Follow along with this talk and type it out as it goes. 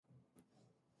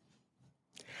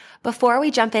Before we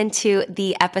jump into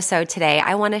the episode today,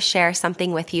 I want to share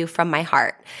something with you from my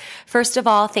heart. First of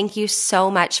all, thank you so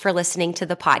much for listening to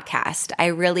the podcast. I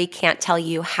really can't tell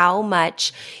you how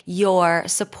much your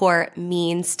support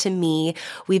means to me.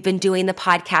 We've been doing the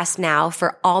podcast now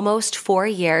for almost 4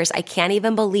 years. I can't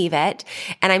even believe it.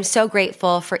 And I'm so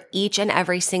grateful for each and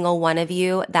every single one of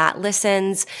you that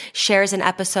listens, shares an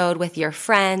episode with your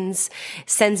friends,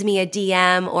 sends me a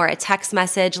DM or a text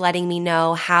message letting me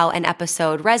know how an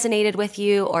episode resonated with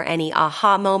you or any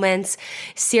aha moments.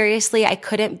 Seriously, I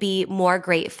couldn't be more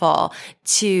grateful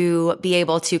to be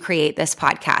able to create this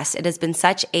podcast. It has been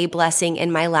such a blessing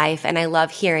in my life, and I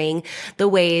love hearing the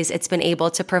ways it's been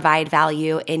able to provide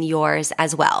value in yours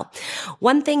as well.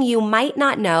 One thing you might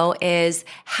not know is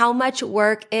how much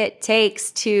work it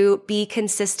takes to be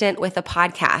consistent with a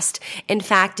podcast. In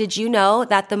fact, did you know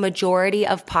that the majority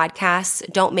of podcasts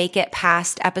don't make it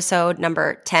past episode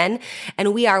number 10?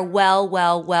 And we are well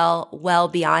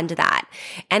beyond that.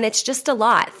 And it's just a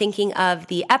lot thinking of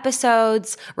the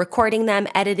episodes, recording them,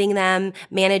 editing them,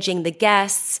 managing the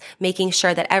guests, making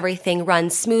sure that everything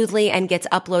runs smoothly and gets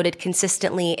uploaded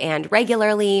consistently and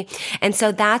regularly. And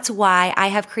so that's why I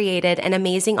have created an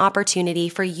amazing opportunity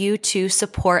for you to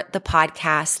support the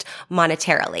podcast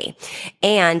monetarily.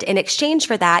 And in exchange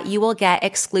for that, you will get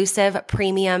exclusive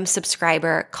premium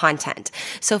subscriber content.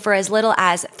 So for as little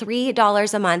as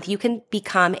 $3 a month, you can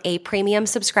become a premium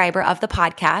subscriber of the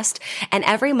podcast. And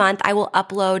every month I will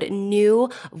upload new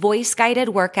voice-guided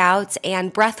workouts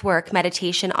and breathwork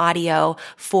meditation audio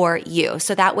for you.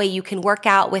 So that way you can work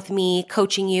out with me,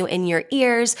 coaching you in your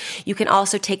ears. You can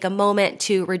also take a moment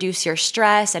to reduce your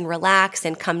stress and relax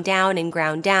and come down and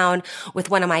ground down with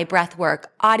one of my breathwork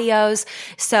audios.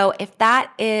 So if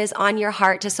that is on your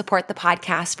heart to support the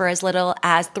podcast for as little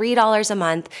as $3 a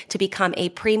month to become a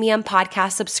premium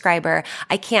podcast subscriber,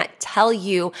 I can't tell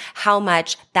you how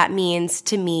much that means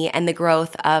to me and the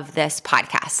growth of this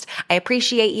podcast. I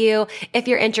appreciate you. If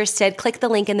you're interested, click the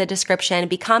link in the description,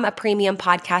 become a premium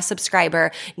podcast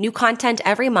subscriber, new content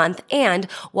every month, and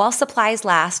while supplies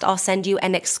last, I'll send you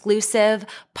an exclusive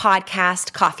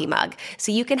podcast coffee mug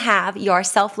so you can have your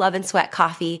self-love and sweat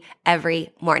coffee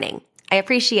every morning. I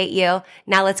appreciate you.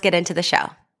 Now let's get into the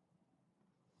show.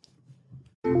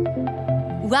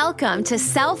 Welcome to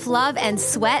Self-Love and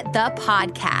Sweat, the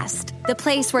podcast, the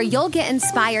place where you'll get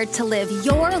inspired to live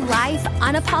your life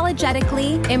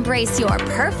unapologetically, embrace your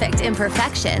perfect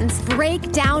imperfections,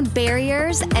 break down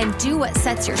barriers, and do what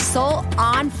sets your soul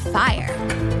on fire.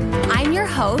 I'm your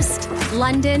host,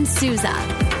 London Souza.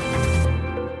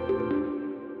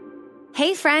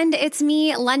 Hey friend, it's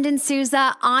me, London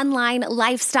Souza, online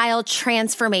lifestyle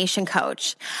transformation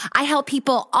coach. I help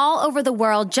people all over the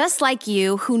world just like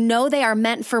you who know they are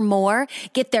meant for more,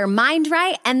 get their mind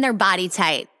right and their body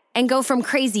tight, and go from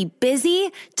crazy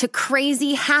busy to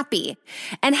crazy happy.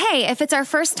 And hey, if it's our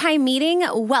first time meeting,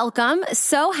 welcome.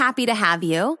 So happy to have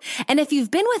you. And if you've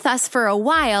been with us for a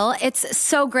while, it's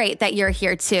so great that you're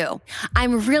here too.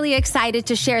 I'm really excited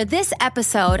to share this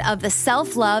episode of the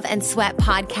Self-Love and Sweat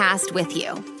podcast with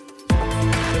you.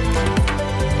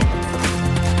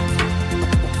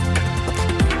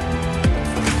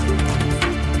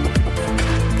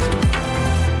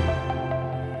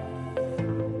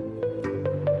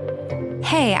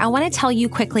 Hey, I want to tell you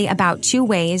quickly about 2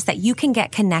 ways that you can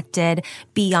get connected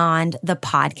beyond the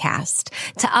podcast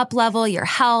to up-level your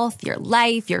health, your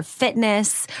life, your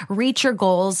fitness, reach your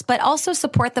goals, but also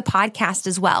support the podcast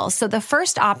as well. So the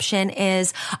first option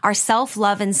is our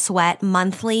Self-Love and Sweat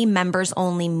monthly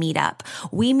members-only meetup.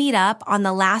 We meet up on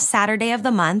the last Saturday of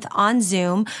the month on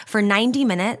Zoom for 90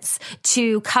 minutes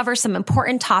to cover some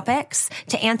important topics,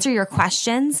 to answer your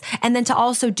questions, and then to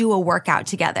also do a workout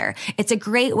together. It's a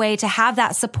great way to have that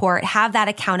support, have that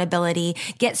accountability,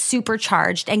 get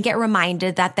supercharged, and get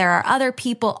reminded that there are other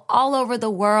people all over the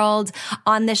world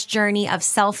on this journey of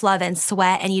self-love and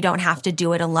sweat, and you don't have to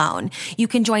do it alone. You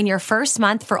can join your first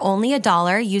month for only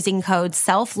 $1 using code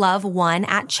SELFLOVE1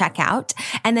 at checkout,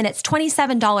 and then it's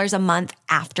 $27 a month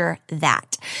after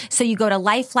that. So you go to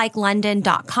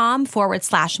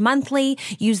lifelikelondon.com/monthly,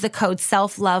 use the code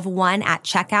SELFLOVE1 at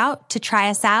checkout to try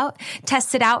us out,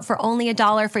 test it out for only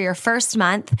 $1 for your first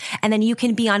month, and then you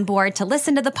can be on board to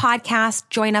listen to the podcast,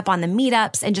 join up on the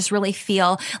meetups, and just really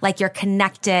feel like you're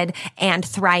connected and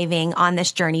thriving on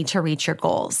this journey to reach your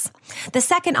goals. The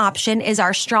second option is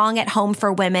our Strong at Home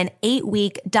for Women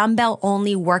 8-week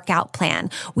dumbbell-only workout plan.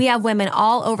 We have women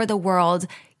all over the world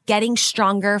getting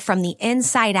stronger from the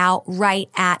inside out right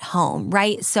at home,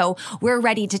 right? So we're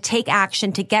ready to take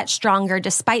action to get stronger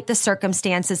despite the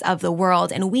circumstances of the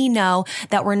world. And we know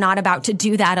that we're not about to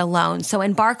do that alone. So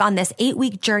embark on this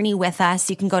 8-week journey with us.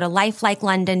 You can go to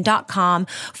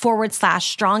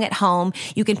lifelikelondon.com/strong at home.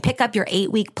 You can pick up your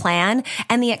 8-week plan.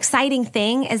 And the exciting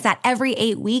thing is that every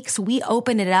 8 weeks, we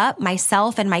open it up,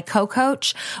 myself and my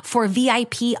co-coach, for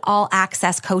VIP all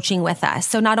access coaching with us.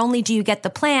 So not only do you get the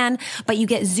plan, but you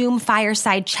get Zoom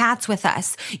fireside chats with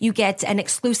us. You get an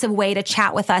exclusive way to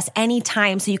chat with us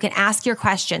anytime so you can ask your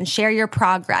questions, share your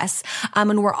progress.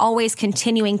 And we're always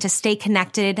continuing to stay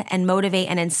connected and motivate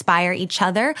and inspire each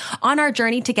other on our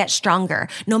journey to get stronger,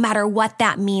 no matter what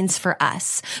that means for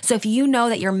us. So if you know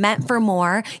that you're meant for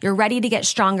more, you're ready to get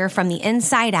stronger from the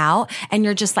inside out, and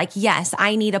you're just like, yes,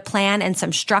 I need a plan and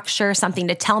some structure, something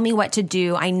to tell me what to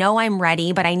do. I know I'm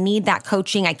ready, but I need that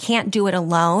coaching. I can't do it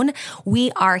alone.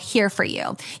 We are here for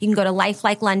you. You can go to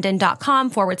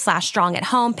lifelikelondon.com/strong at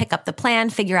home, pick up the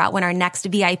plan, figure out when our next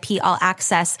VIP all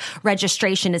access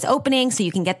registration is opening so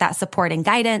you can get that support and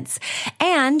guidance.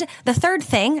 And the third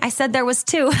thing, I said there was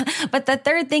 2, but the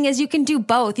third thing is you can do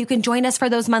both. You can join us for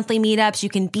those monthly meetups. You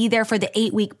can be there for the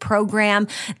 8-week program.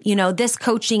 You know, this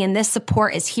coaching and this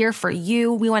support is here for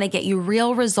you. We want to get you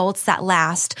real results that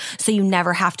last so you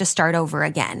never have to start over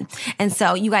again. And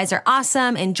so you guys are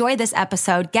awesome. Enjoy this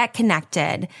episode. Get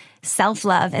connected.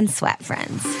 Self-love and sweat,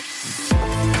 friends.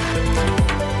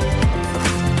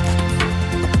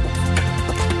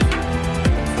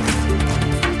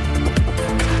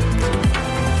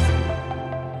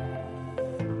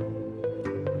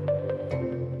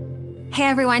 Hey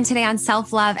everyone, today on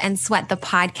Self-Love and Sweat, the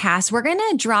podcast, we're going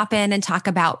to drop in and talk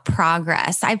about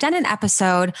progress. I've done an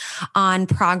episode on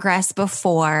progress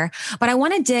before, but I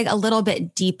want to dig a little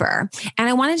bit deeper. And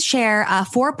I want to share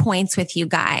 4 points with you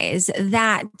guys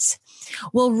that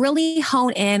will really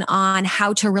hone in on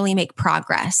how to really make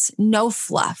progress. No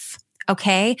fluff.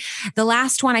 Okay. The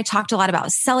last one, I talked a lot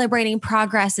about celebrating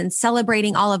progress and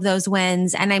celebrating all of those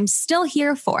wins, and I'm still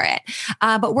here for it.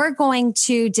 But we're going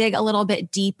to dig a little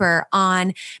bit deeper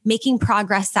on making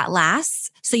progress that lasts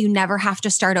so you never have to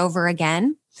start over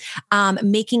again.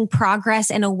 Making progress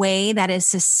in a way that is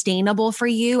sustainable for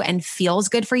you and feels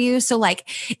good for you. So like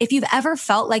if you've ever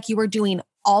felt like you were doing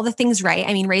all the things right,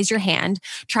 I mean, raise your hand,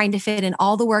 trying to fit in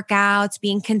all the workouts,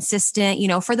 being consistent, you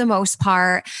know, for the most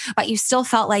part, but you still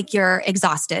felt like you're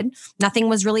exhausted. Nothing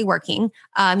was really working.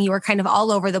 You were kind of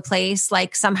all over the place,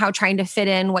 like somehow trying to fit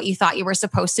in what you thought you were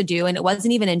supposed to do. And it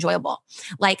wasn't even enjoyable.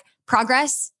 Like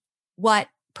progress, what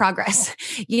progress?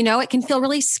 You know, it can feel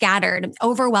really scattered,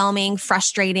 overwhelming,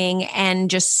 frustrating, and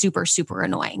just super, super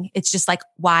annoying. It's just like,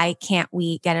 why can't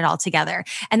we get it all together?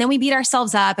 And then we beat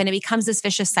ourselves up and it becomes this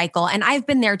vicious cycle. And I've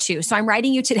been there too. So I'm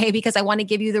writing you today because I want to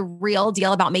give you the real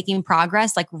deal about making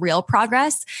progress, like real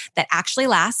progress that actually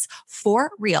lasts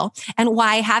for real, and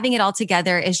why having it all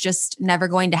together is just never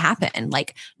going to happen.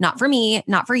 Like not for me,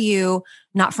 not for you,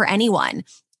 not for anyone.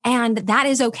 And that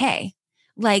is okay.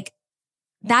 Like,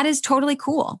 that is totally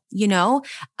cool. You know,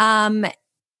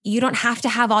 you don't have to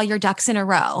have all your ducks in a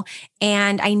row.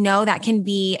 And I know that can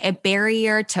be a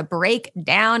barrier to break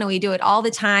down. And we do it all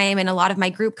the time in a lot of my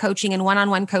group coaching and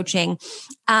one-on-one coaching.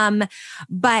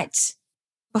 But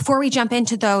before we jump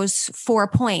into those 4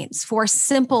 points, 4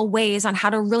 simple ways on how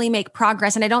to really make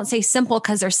progress. And I don't say simple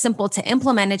because they're simple to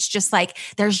implement. It's just like,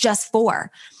 there's just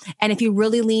 4. And if you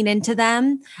really lean into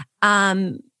them,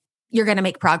 you're going to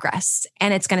make progress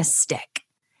and it's going to stick.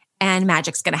 And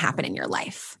magic's going to happen in your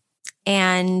life.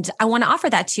 And I want to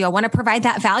offer that to you. I want to provide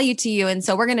that value to you. And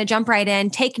so we're going to jump right in,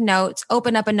 take notes,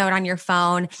 open up a note on your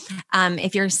phone.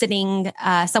 If you're sitting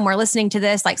somewhere listening to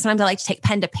this, like sometimes I like to take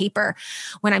pen to paper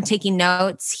when I'm taking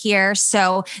notes here.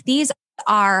 So these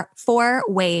are 4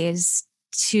 ways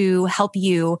to help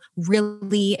you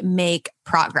really make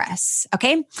progress.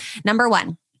 Okay. Number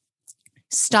 1,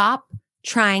 stop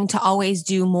trying to always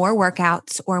do more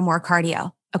workouts or more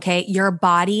cardio. Okay. Your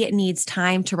body needs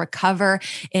time to recover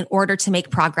in order to make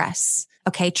progress.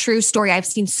 Okay. True story. I've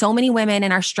seen so many women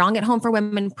in our Strong at Home for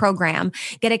Women program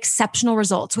get exceptional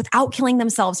results without killing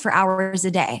themselves for hours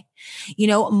a day. You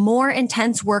know, more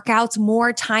intense workouts,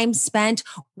 more time spent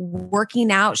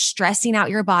working out, stressing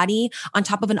out your body on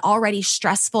top of an already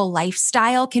stressful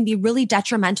lifestyle can be really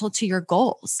detrimental to your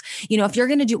goals. You know, if you're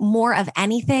going to do more of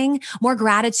anything, more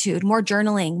gratitude, more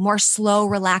journaling, more slow,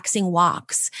 relaxing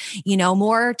walks, you know,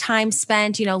 more time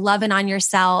spent, you know, loving on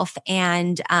yourself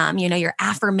and, you know, your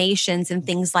affirmations and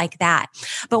things like that.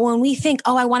 But when we think,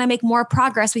 oh, I want to make more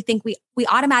progress, we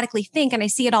automatically think, and I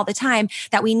see it all the time,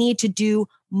 that we need to do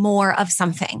more of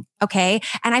something. Okay.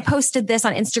 And I posted this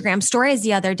on Instagram stories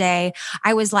the other day.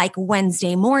 I was like,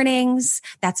 Wednesday mornings,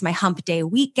 that's my hump day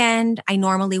weekend. I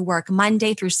normally work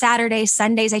Monday through Saturday.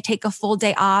 Sundays, I take a full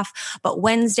day off, but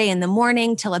Wednesday in the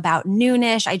morning till about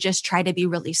noonish, I just try to be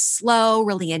really slow,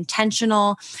 really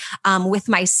intentional, with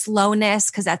my slowness,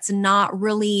 because that's not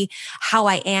really how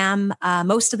I am.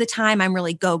 Most of the time, I'm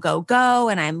really go, go, go,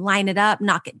 and I'm line it up,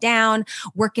 knock it down,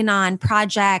 working on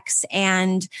projects.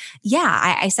 And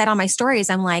yeah, I said on my stories,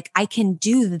 I'm like, I can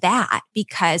do that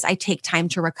because I take time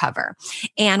to recover.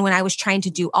 And when I was trying to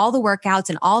do all the workouts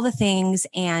and all the things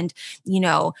and,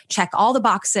 check all the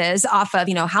boxes off of,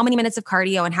 how many minutes of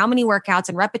cardio and how many workouts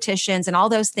and repetitions and all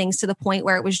those things to the point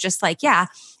where it was just like, yeah,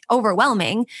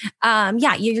 overwhelming.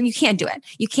 You can't do it.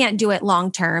 You can't do it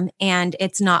long term. And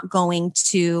it's not going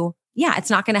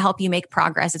to help you make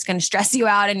progress. It's going to stress you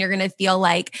out and you're going to feel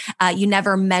like you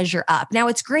never measure up. Now,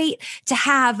 it's great to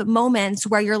have moments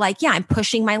where you're like, yeah, I'm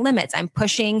pushing my limits. I'm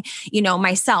pushing,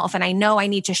 myself. And I know I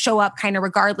need to show up kind of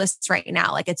regardless right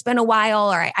now. Like it's been a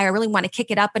while, or I really want to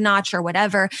kick it up a notch or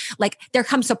whatever. Like there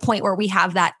comes a point where we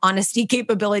have that honesty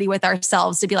capability with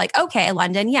ourselves to be like, okay,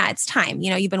 London, yeah, it's time.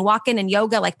 You've been walking in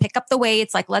yoga, like pick up the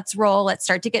weights, like let's roll, let's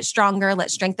start to get stronger.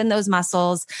 Let's strengthen those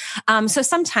muscles. So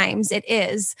sometimes it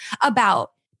is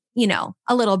about,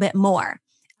 a little bit more.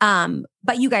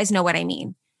 But you guys know what I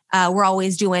mean. We're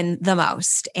always doing the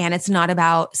most, and it's not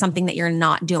about something that you're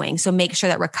not doing. So make sure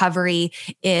that recovery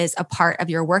is a part of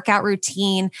your workout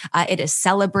routine. It is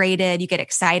celebrated. You get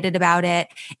excited about it,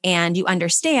 and you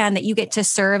understand that you get to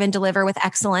serve and deliver with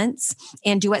excellence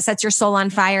and do what sets your soul on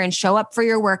fire and show up for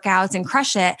your workouts and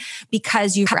crush it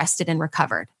because you've rested and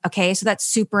recovered. Okay. So that's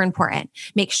super important.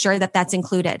 Make sure that that's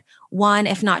included. 1,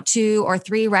 if not 2 or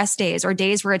 3 rest days, or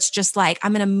days where it's just like,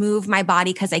 I'm going to move my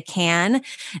body because I can,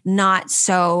 not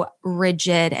so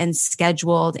rigid and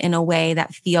scheduled in a way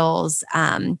that feels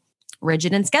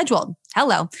rigid and scheduled.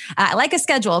 Hello. I like a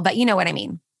schedule, but you know what I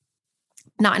mean.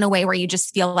 Not in a way where you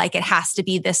just feel like it has to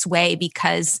be this way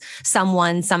because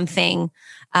someone, something,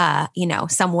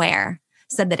 somewhere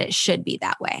said that it should be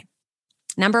that way.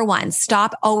 Number 1,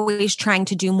 stop always trying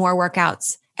to do more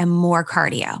workouts and more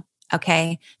cardio.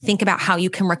 Okay. Think about how you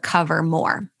can recover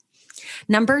more.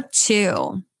 Number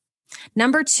two,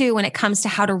 when it comes to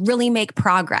how to really make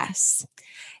progress,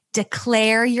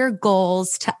 declare your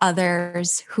goals to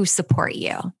others who support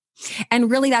you. And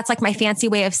really, that's like my fancy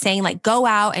way of saying, like, go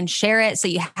out and share it. So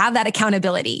you have that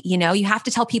accountability. You have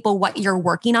to tell people what you're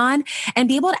working on and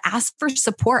be able to ask for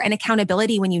support and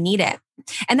accountability when you need it.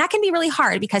 And that can be really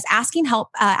hard because asking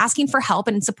for help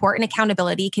and support and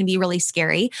accountability can be really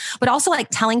scary, but also like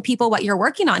telling people what you're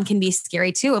working on can be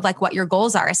scary too, of like what your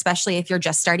goals are, especially if you're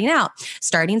just starting out,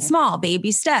 starting small,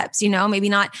 baby steps, maybe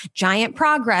not giant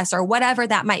progress or whatever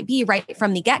that might be right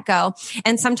from the get-go.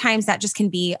 And sometimes that just can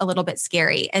be a little bit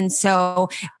scary. And so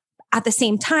at the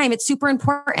same time, it's super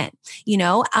important.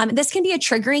 This can be a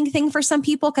triggering thing for some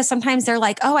people because sometimes they're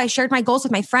like, oh, I shared my goals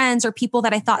with my friends or people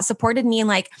that I thought supported me, and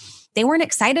like, they weren't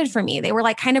excited for me. They were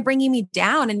like kind of bringing me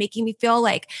down and making me feel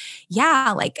like,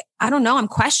 yeah, like, I don't know, I'm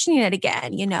questioning it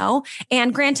again,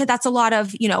 And granted, that's a lot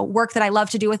of, work that I love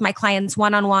to do with my clients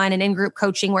one-on-one and in group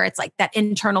coaching, where it's like that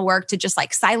internal work to just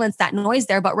like silence that noise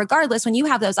there. But regardless, when you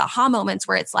have those aha moments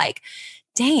where it's like,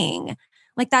 dang,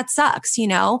 like that sucks,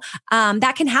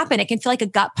 that can happen. It can feel like a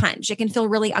gut punch. It can feel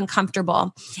really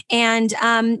uncomfortable. And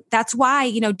that's why,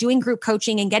 doing group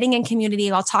coaching and getting in community,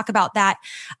 I'll talk about that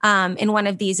in one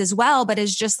of these as well, but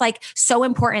is just like so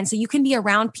important. So you can be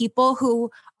around people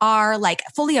who are like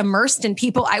fully immersed in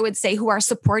people, I would say, who are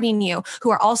supporting you, who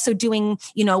are also doing,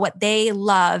 what they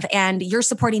love, and you're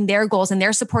supporting their goals and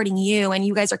they're supporting you. And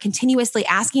you guys are continuously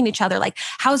asking each other, like,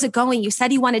 how's it going? You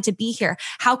said you wanted to be here.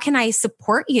 How can I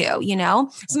support you?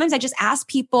 Sometimes I just ask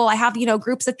people, I have,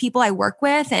 groups of people I work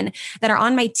with and that are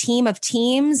on my team of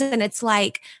teams. And it's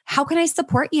like, how can I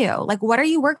support you? Like, what are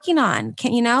you working on?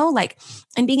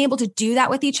 And being able to do that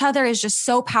with each other is just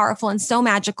so powerful and so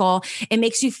magical. It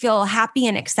makes you feel happy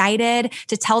and excited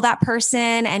to tell that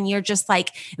person, and you're just like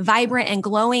vibrant and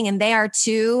glowing, and they are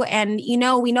too. And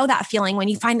we know that feeling when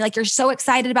you find like you're so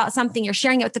excited about something, you're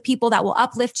sharing it with the people that will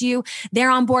uplift you.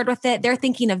 They're on board with it. They're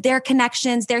thinking of their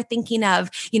connections. They're thinking of,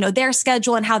 their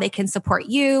schedule and how they can support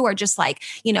you, or just like,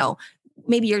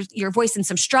 maybe you're voicing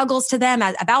some struggles to them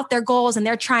about their goals, and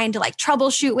they're trying to like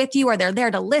troubleshoot with you, or they're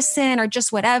there to listen, or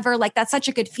just whatever. Like, that's such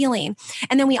a good feeling.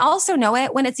 And then we also know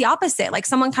it when it's the opposite. Like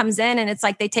someone comes in and it's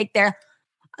like they take their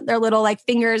little like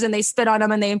fingers and they spit on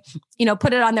them and they,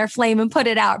 put it on their flame and put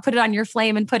it out, put it on your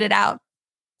flame and put it out.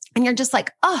 And you're just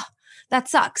like, oh, that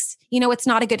sucks. It's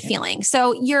not a good feeling.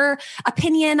 So your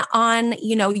opinion on,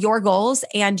 your goals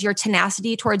and your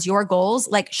tenacity towards your goals,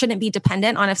 like shouldn't be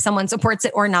dependent on if someone supports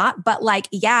it or not. But like,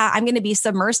 yeah, I'm going to be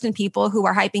submersed in people who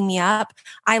are hyping me up.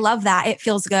 I love that. It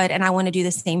feels good. And I want to do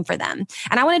the same for them.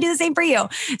 And I want to do the same for you.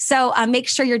 So make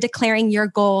sure you're declaring your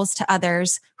goals to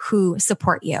others who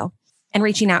support you and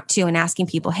reaching out to and asking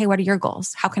people, hey, what are your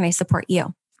goals? How can I support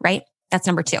you? Right? That's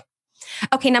number 2.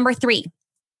 Okay. Number 3.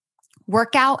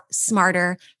 Work out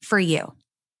smarter for you.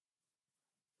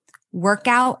 Work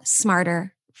out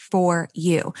smarter for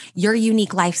you, your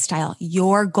unique lifestyle,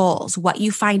 your goals, what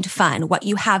you find fun, what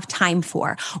you have time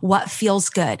for, what feels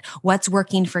good, what's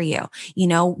working for you,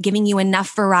 giving you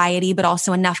enough variety, but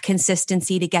also enough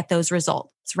consistency to get those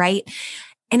results, right?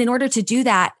 And in order to do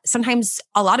that,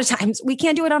 a lot of times, we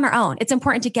can't do it on our own. It's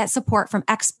important to get support from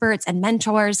experts and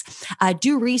mentors,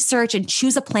 do research and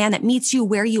choose a plan that meets you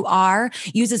where you are,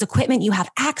 uses equipment you have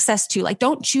access to. Like,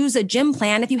 don't choose a gym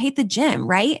plan if you hate the gym,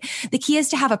 right? The key is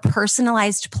to have a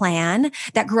personalized plan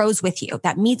that grows with you,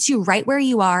 that meets you right where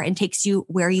you are and takes you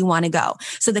where you want to go.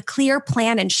 So the clear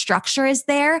plan and structure is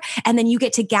there. And then you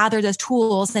get to gather those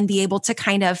tools and be able to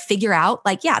kind of figure out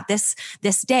like, yeah, this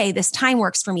day, this time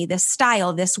works for me, this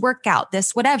style, this workout,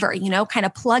 this whatever, kind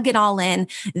of plug it all in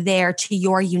there to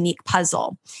your unique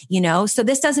puzzle, So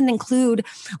this doesn't include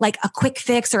like a quick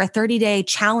fix or a 30-day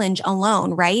challenge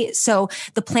alone, right? So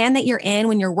the plan that you're in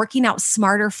when you're working out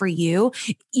smarter for you,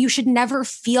 you should never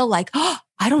feel like, oh,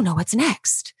 I don't know what's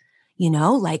next,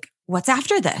 like what's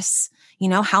after this?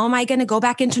 How am I going to go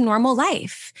back into normal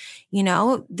life?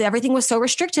 Everything was so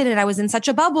restricted and I was in such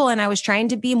a bubble and I was trying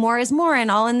to be more is more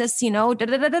and all in this,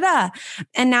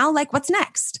 And now like, what's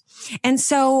next? And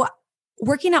so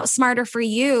working out smarter for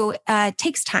you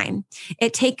takes time.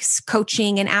 It takes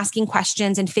coaching and asking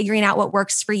questions and figuring out what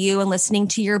works for you and listening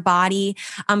to your body.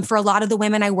 For a lot of the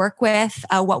women I work with,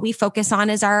 what we focus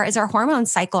on is our hormone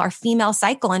cycle, our female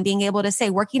cycle, and being able to say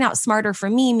working out smarter for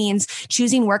me means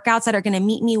choosing workouts that are going to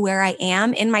meet me where I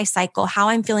am in my cycle, how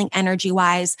I'm feeling energy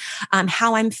wise,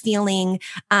 how I'm feeling,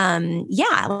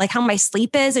 like how my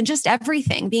sleep is and just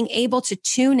everything, being able to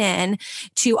tune in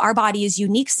to our body's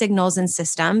unique signals and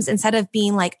systems instead of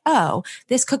being like, oh,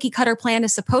 this cookie cutter plan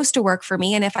is supposed to work for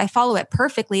me. And if I follow it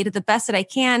perfectly to the best that I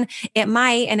can, it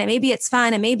might, and maybe it's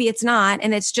fun and maybe it's not.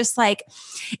 And it's just like,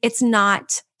 it's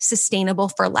not sustainable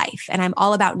for life. And I'm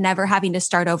all about never having to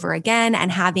start over again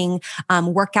and having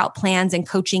workout plans and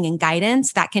coaching and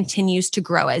guidance that continues to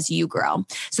grow as you grow.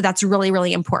 So that's really,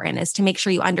 really important, is to make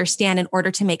sure you understand in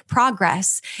order to make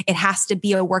progress, it has to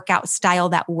be a workout style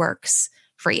that works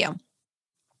for you.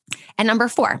 And number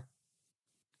 4,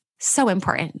 so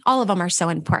important. All of them are so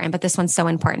important, but this one's so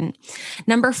important.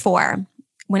 Number 4,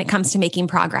 when it comes to making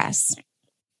progress,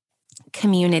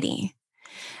 community.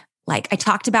 Like I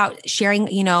talked about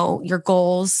sharing, your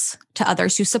goals to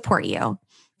others who support you.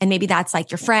 And maybe that's like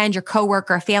your friend, your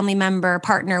coworker, a family member,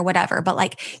 partner, whatever, but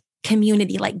like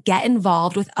community, like get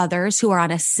involved with others who are on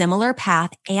a similar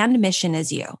path and mission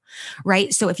as you,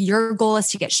 right? So if your goal is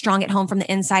to get strong at home from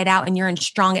the inside out and you're in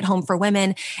Strong at Home for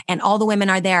Women and all the women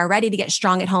are there ready to get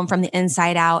strong at home from the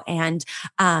inside out and,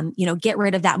 get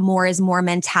rid of that more is more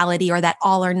mentality or that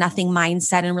all or nothing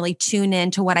mindset and really tune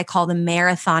in to what I call the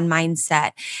marathon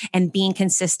mindset and being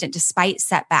consistent despite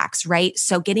setbacks, right?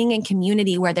 So getting in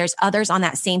community where there's others on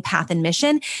that same path and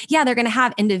mission. Yeah, they're going to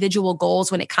have individual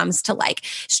goals when it comes to like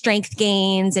strength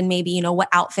gains and maybe, what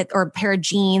outfit or pair of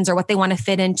jeans or what they want to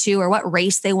fit into or what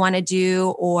race they want to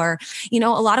do. Or, a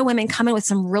lot of women come in with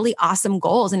some really awesome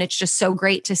goals. And it's just so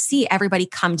great to see everybody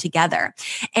come together.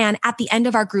 And at the end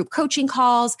of our group coaching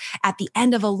calls, at the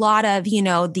end of a lot of,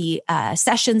 the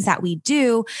sessions that we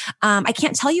do, I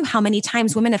can't tell you how many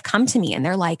times women have come to me and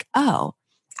they're like, oh,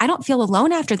 I don't feel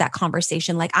alone after that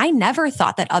conversation. Like I never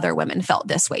thought that other women felt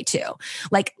this way too.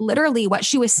 Like literally what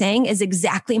she was saying is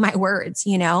exactly my words,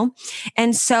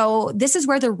 And so this is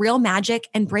where the real magic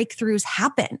and breakthroughs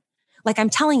happen. Like I'm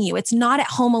telling you, it's not at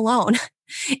home alone.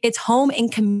 It's home in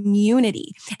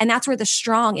community. And that's where the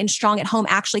strong at home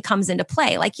actually comes into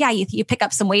play. Like, yeah, you pick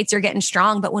up some weights, you're getting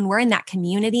strong, but when we're in that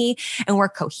community and we're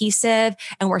cohesive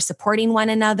and we're supporting one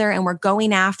another and we're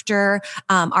going after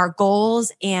our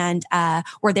goals and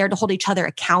we're there to hold each other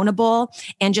accountable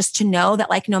and just to know that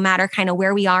like, no matter kind of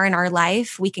where we are in our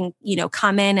life, we can,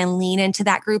 come in and lean into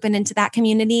that group and into that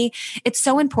community. It's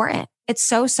so important. It's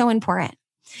so, so important.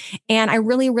 And I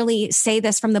really, really say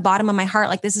this from the bottom of my heart.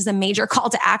 Like, this is a major call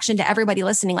to action to everybody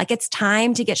listening. Like, it's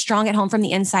time to get strong at home from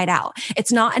the inside out.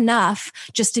 It's not enough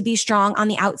just to be strong on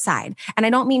the outside. And I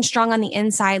don't mean strong on the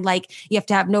inside, like you have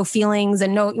to have no feelings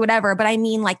and no whatever, but I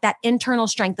mean like that internal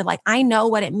strength of like, I know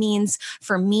what it means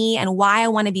for me and why I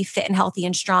want to be fit and healthy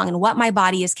and strong and what my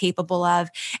body is capable of.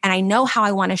 And I know how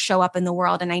I want to show up in the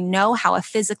world. And I know how a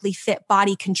physically fit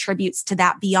body contributes to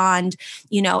that beyond,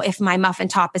 if my muffin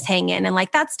top is hanging and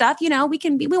like that stuff, we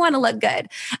want to look good.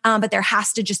 But there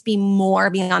has to just be more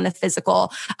beyond the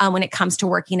physical when it comes to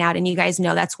working out. And you guys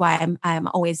know that's why I'm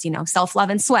always, self-love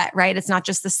and sweat, right? It's not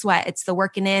just the sweat, it's the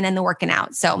working in and the working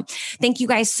out. So thank you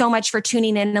guys so much for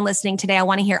tuning in and listening today. I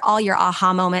want to hear all your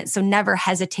aha moments. So never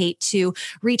hesitate to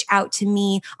reach out to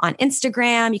me on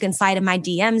Instagram. You can slide in my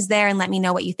DMs there and let me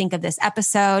know what you think of this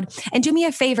episode. And do me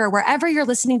a favor, wherever you're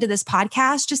listening to this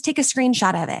podcast, just take a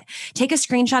screenshot of it. Take a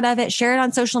screenshot of it, share it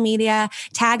on social media,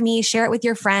 tag me, share it with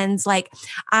your friends. Like,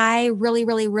 I really,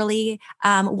 really, really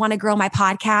want to grow my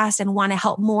podcast and want to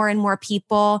help more and more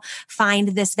people find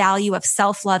this value of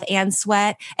self-love and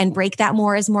sweat and break that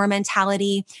more is more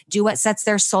mentality, do what sets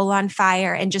their soul on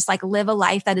fire, and just like live a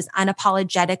life that is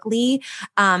unapologetically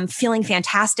feeling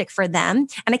fantastic for them.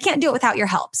 And I can't do it without your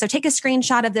help. So take a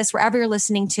screenshot of this wherever you're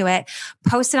listening to it,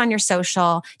 post it on your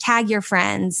social, tag your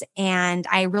friends. And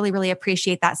I really, really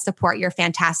appreciate that support. You're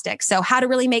fantastic. So how to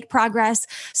really make progress?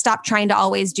 Stop trying to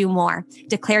always do more.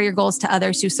 Declare your goals to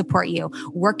others who support you.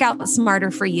 Work out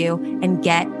smarter for you and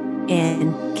get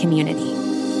in community.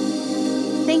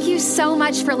 Thank you so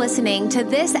much for listening to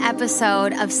this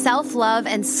episode of Self-Love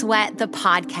and Sweat, the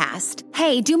podcast.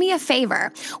 Hey, do me a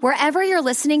favor. Wherever you're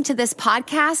listening to this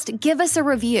podcast, give us a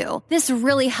review. This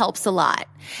really helps a lot.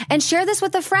 And share this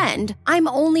with a friend. I'm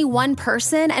only one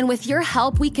person, and with your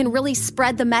help, we can really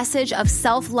spread the message of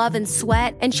self-love and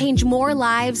sweat and change more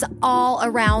lives all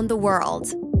around the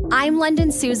world. I'm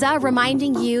London Souza,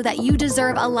 reminding you that you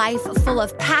deserve a life full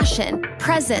of passion,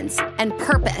 presence, and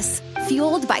purpose,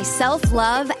 fueled by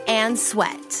self-love and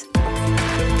sweat.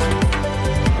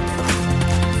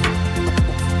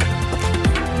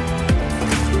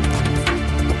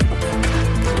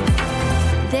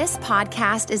 This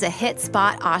podcast is a Hit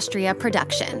Spot Austria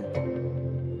production.